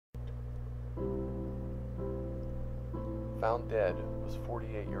Found dead was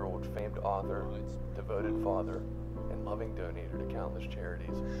 48-year-old famed author, devoted father, and loving donator to countless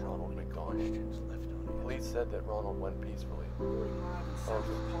charities, Ronald McDonald. Police said that Ronald went peacefully. Folks,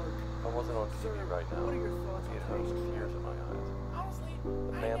 if I wasn't on TV right now, I'd be at home with tears in my eyes.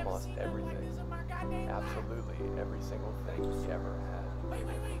 The man lost everything. Absolutely every single thing he ever had.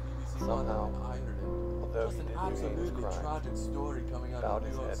 Somehow, although he did his crimes, he bowed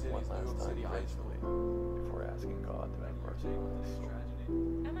his head one last time gracefully before asking God to have mercy on his soul.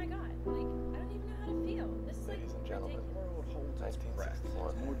 Oh my God, like, I don't even know how to feel. This is Ladies and gentlemen, ridiculous.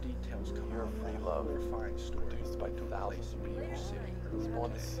 1961, More details the come year of free love, produced by thousands of people,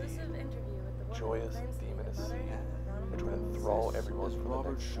 spawned a seed, Exclusive interview with the woman joyous who and claims to be demonous the seed, mother of which would Ronald enthrall everyone for the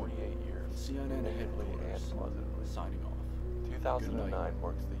Robert next 48 years, CNN negatively and headquarters, positively. signing off. 2009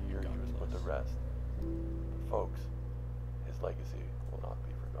 marks the year he was put to rest. But folks, his legacy